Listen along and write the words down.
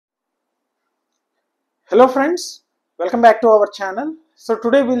Hello friends, welcome back to our channel. So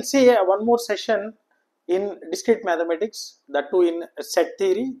today we'll see one more session in discrete mathematics, that too in set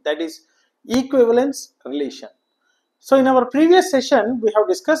theory, that is equivalence relation. So in our previous session we have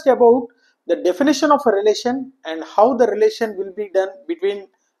discussed about the definition of a relation and how the relation will be done between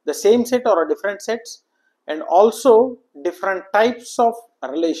the same set or different sets, and also different types of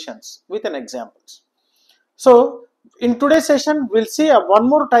relations with an examples. So in today's session we'll see one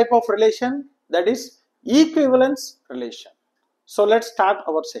more type of relation, that is equivalence relation. So let's start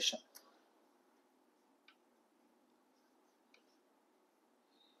our session.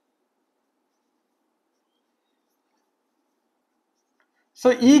 So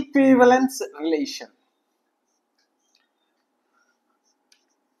equivalence relation.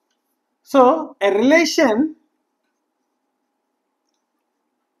 So a relation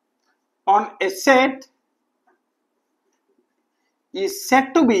on a set is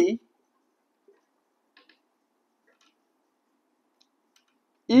said to be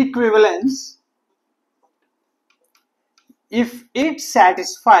equivalence if it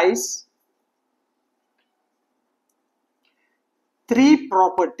satisfies three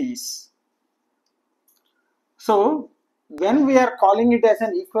properties. So when we are calling it as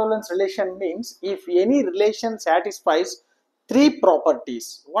an equivalence relation means if any relation satisfies three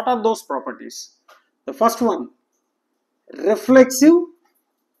properties. What are those properties? The first one, reflexive.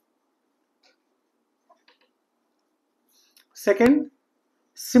 Second,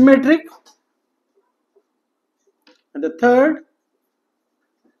 symmetric. And the third,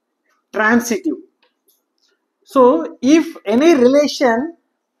 transitive. So if any relation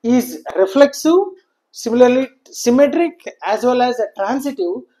is reflexive, similarly symmetric as well as a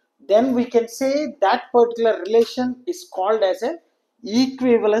transitive, then we can say that particular relation is called as an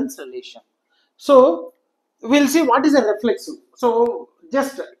equivalence relation. So we'll see what is a reflexive. So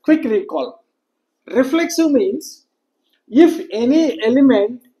just a quick recall. Reflexive means if any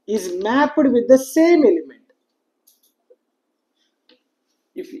element is mapped with the same element.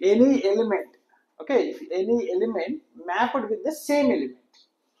 If any element mapped with the same element.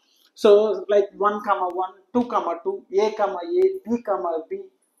 So like 1 comma 1, 2 comma 2, a comma a, b comma b.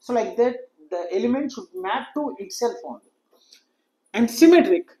 So like that the element should map to itself only. And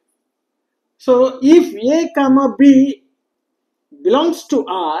symmetric. So if a comma b belongs to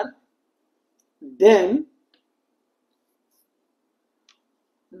R, then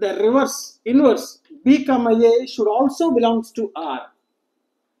the inverse b comma a should also belongs to R.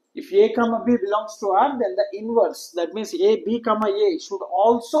 If a comma b belongs to R, then the inverse, that means a b comma a should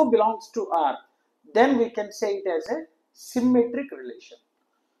also belongs to R. Then we can say it as a symmetric relation.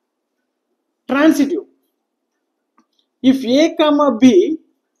 Transitive. If a comma b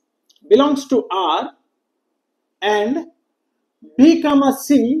belongs to R and b comma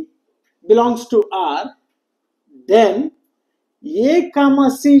c belongs to R, then a comma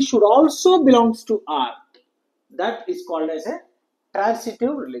c should also belongs to R. That is called as a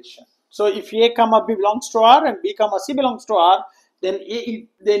transitive relation. So if a comma b belongs to R and b comma c belongs to R, then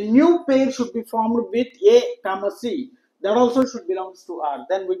the new pair should be formed with a comma c, that also should belongs to R.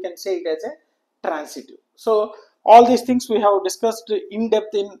 Then we can say it as a transitive. So all these things we have discussed in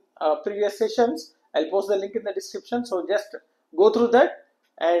depth in previous sessions. I'll post the link in the description. So just go through that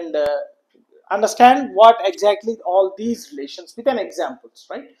and understand what exactly all these relations with an examples,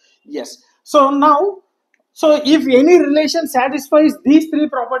 right? Yes. So now, so if any relation satisfies these three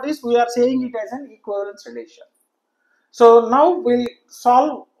properties, we are saying it as an equivalence relation. So now we'll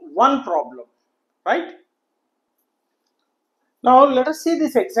solve one problem, right? Now let us see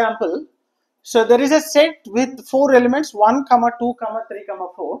this example. So there is a set with 4 elements, 1, 2, 3,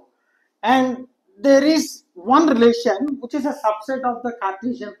 4, and there is one relation which is a subset of the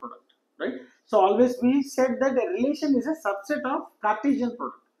Cartesian product, right? So always we said that a relation is a subset of Cartesian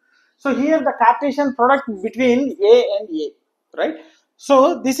product. So here the Cartesian product between A and A, right?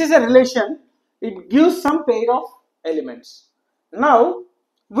 So this is a relation, it gives some pair of elements. Now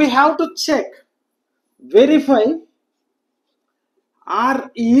we have to check, verify R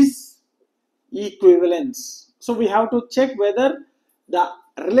is equivalence. So we have to check whether the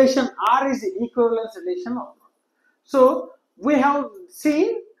relation R is equivalence relation or not. So we have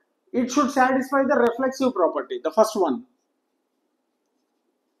seen it should satisfy the reflexive property, the first one,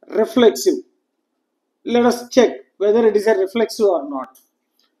 reflexive. Let us check whether it is a reflexive or not.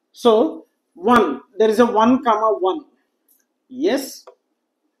 So 1, there is a 1 comma 1, yes.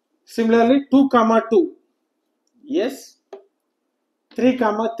 Similarly 2 comma 2, yes. 3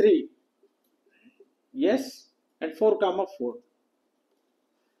 comma 3, yes, and 4 comma 4.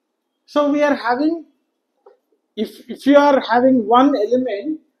 So we are having, if you are having one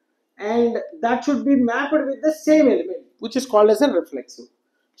element and that should be mapped with the same element, which is called as a reflexive.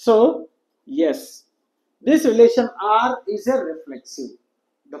 So yes, this relation R is a reflexive.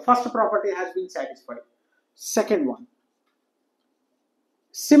 The first property has been satisfied. Second one,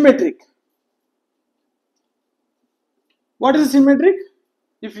 symmetric. What is symmetric?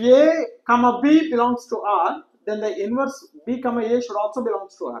 If A comma B belongs to R, then the inverse B comma A should also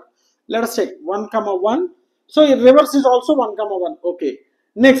belongs to R. Let us check 1 comma 1. So reverse is also 1 comma 1. Okay.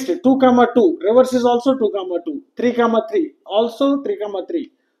 Next 2 comma 2. Reverse is also 2 comma 2. 3 comma 3. Also 3 comma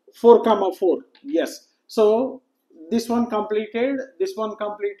 3. 4 comma 4. Yes. So this one completed, this one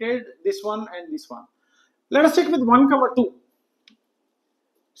completed, this one and this one. Let us check with 1 comma 2.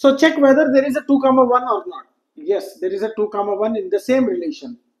 So check whether there is a 2 comma 1 or not. Yes, there is a 2 comma 1 in the same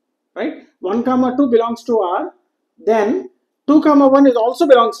relation, right? 1 comma 2 belongs to R, then 2 comma 1 is also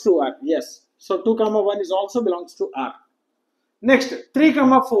belongs to R. Yes, so 2 comma 1 is also belongs to R. Next 3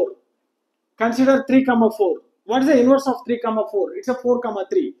 comma 4. Consider 3 comma 4. What is the inverse of 3 comma 4? It's a 4 comma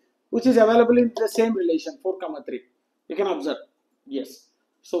 3, which is available in the same relation, 4 comma 3. You can observe. Yes,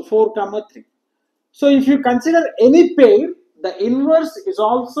 so 4 comma 3. So if you consider any pair, the inverse is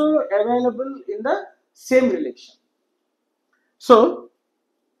also available in the same relation. So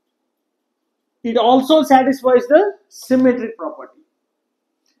it also satisfies the symmetric property.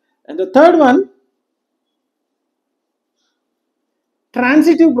 And the third one,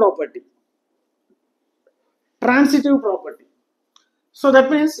 transitive property. Transitive property. So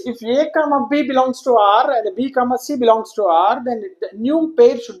that means if A comma B belongs to R and B comma C belongs to R, then the new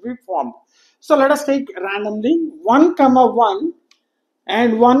pair should be formed. So let us take randomly 1 comma 1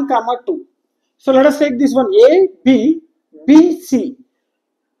 and 1 comma 2. So let us take this one A, B, B, C.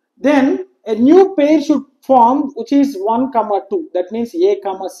 Then a new pair should form, which is 1 comma 2. That means A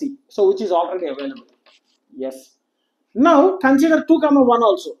comma C. So which is already available. Yes. Now consider 2 comma 1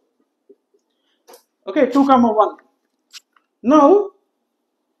 also. Okay, 2 comma 1. Now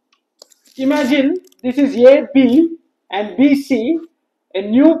imagine this is A, B and B, C. A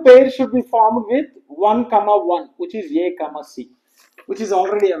new pair should be formed with 1 comma 1, which is A comma C, which is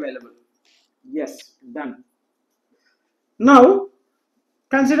already available. Yes, done. Now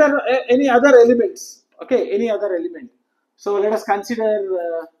consider any other elements. Okay, any other element. So let us consider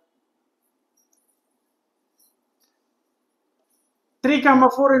 3 comma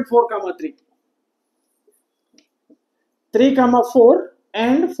 4 and 4 comma 3. 3 comma 4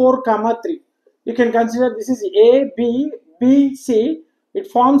 and 4 comma 3. You can consider this is A, B, B, C. It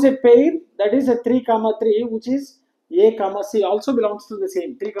forms a pair, that is a 3 comma 3, which is A comma C, also belongs to the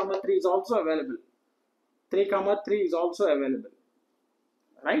same. 3 comma 3 is also available. 3 comma 3 is also available.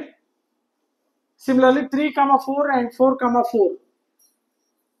 Right? Similarly, 3 comma 4 and 4 comma 4.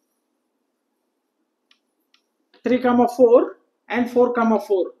 3 comma 4 and 4 comma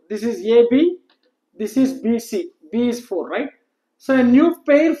 4. This is AB, this is BC. B is 4, right? So a new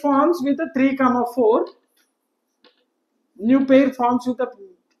pair forms with a 3 comma 4. New pair forms with a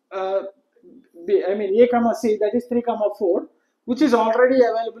A comma C, that is 3 comma 4, which is already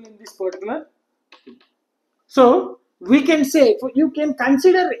available in this particular. So we can say, you can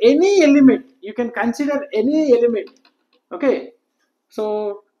consider any element. You can consider any element. Okay.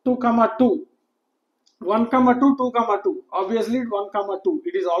 So 2 comma 2. 1 comma 2, 2 comma 2. Obviously 1 comma 2.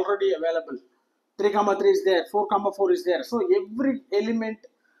 It is already available. 3 comma 3 is there. 4 comma 4 is there. So every element,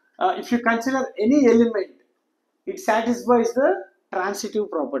 if you consider any element, it satisfies the transitive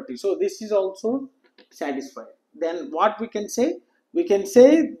property. So this is also satisfied. Then what we can say? We can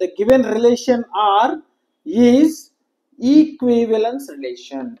say the given relation R is equivalence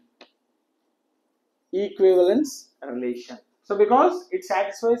relation. Equivalence relation. So because it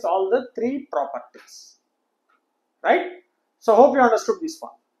satisfies all the three properties. Right? So hope you understood this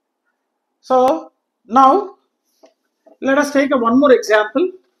one. So now let us take one more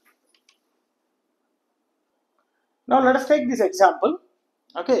example. Now let us take this example.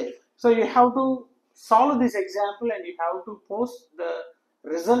 Okay, so you have to solve this example and you have to post the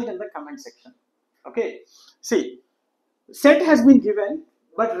result in the comment section. Okay, see, set has been given,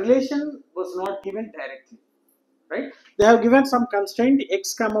 but relation was not given directly. Right? They have given some constraint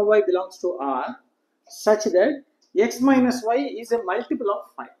x comma y belongs to R such that x minus y is a multiple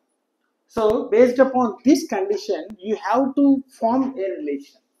of 5. So based upon this condition, you have to form a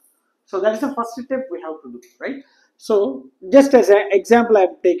relation. So that is the first step we have to do, right? So just as an example I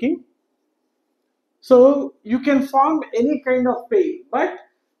am taking. So you can form any kind of pair, but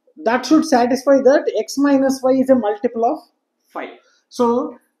that should satisfy that x minus y is a multiple of 5.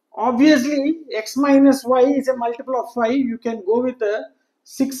 So obviously x minus y is a multiple of 5. You can go with a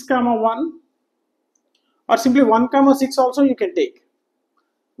 6 comma 1 or simply 1 comma 6 also you can take.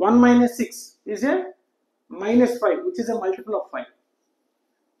 1 minus 6 is a minus 5, which is a multiple of 5.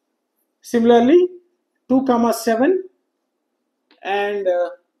 Similarly, 2 comma 7 and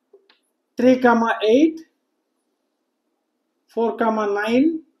 3 comma 8, 4 comma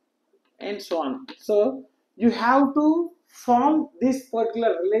 9 and so on. So you have to form this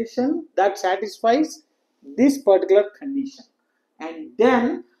particular relation that satisfies this particular condition, and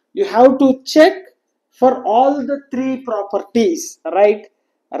then you have to check for all the three properties, right?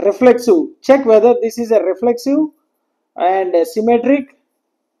 Reflexive, check whether this is a reflexive and a symmetric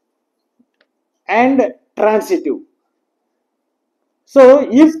and transitive. So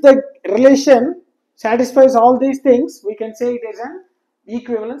if the relation satisfies all these things, we can say it is an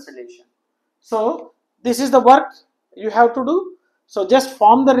equivalence relation. So this is the work you have to do. So just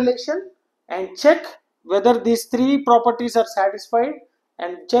form the relation and check whether these three properties are satisfied,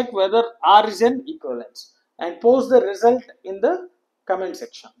 and check whether R is an equivalence, and post the result in the comment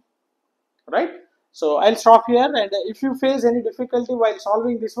section, right? So I'll stop here, and if you face any difficulty while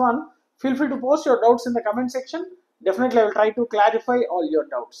solving this one, feel free to post your doubts in the comment section. Definitely I will try to clarify all your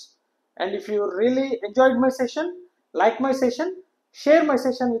doubts. And if you really enjoyed my session, like my session, share my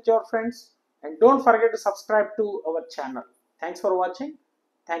session with your friends, and don't forget to subscribe to our channel. Thanks for watching.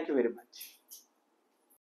 Thank you very much.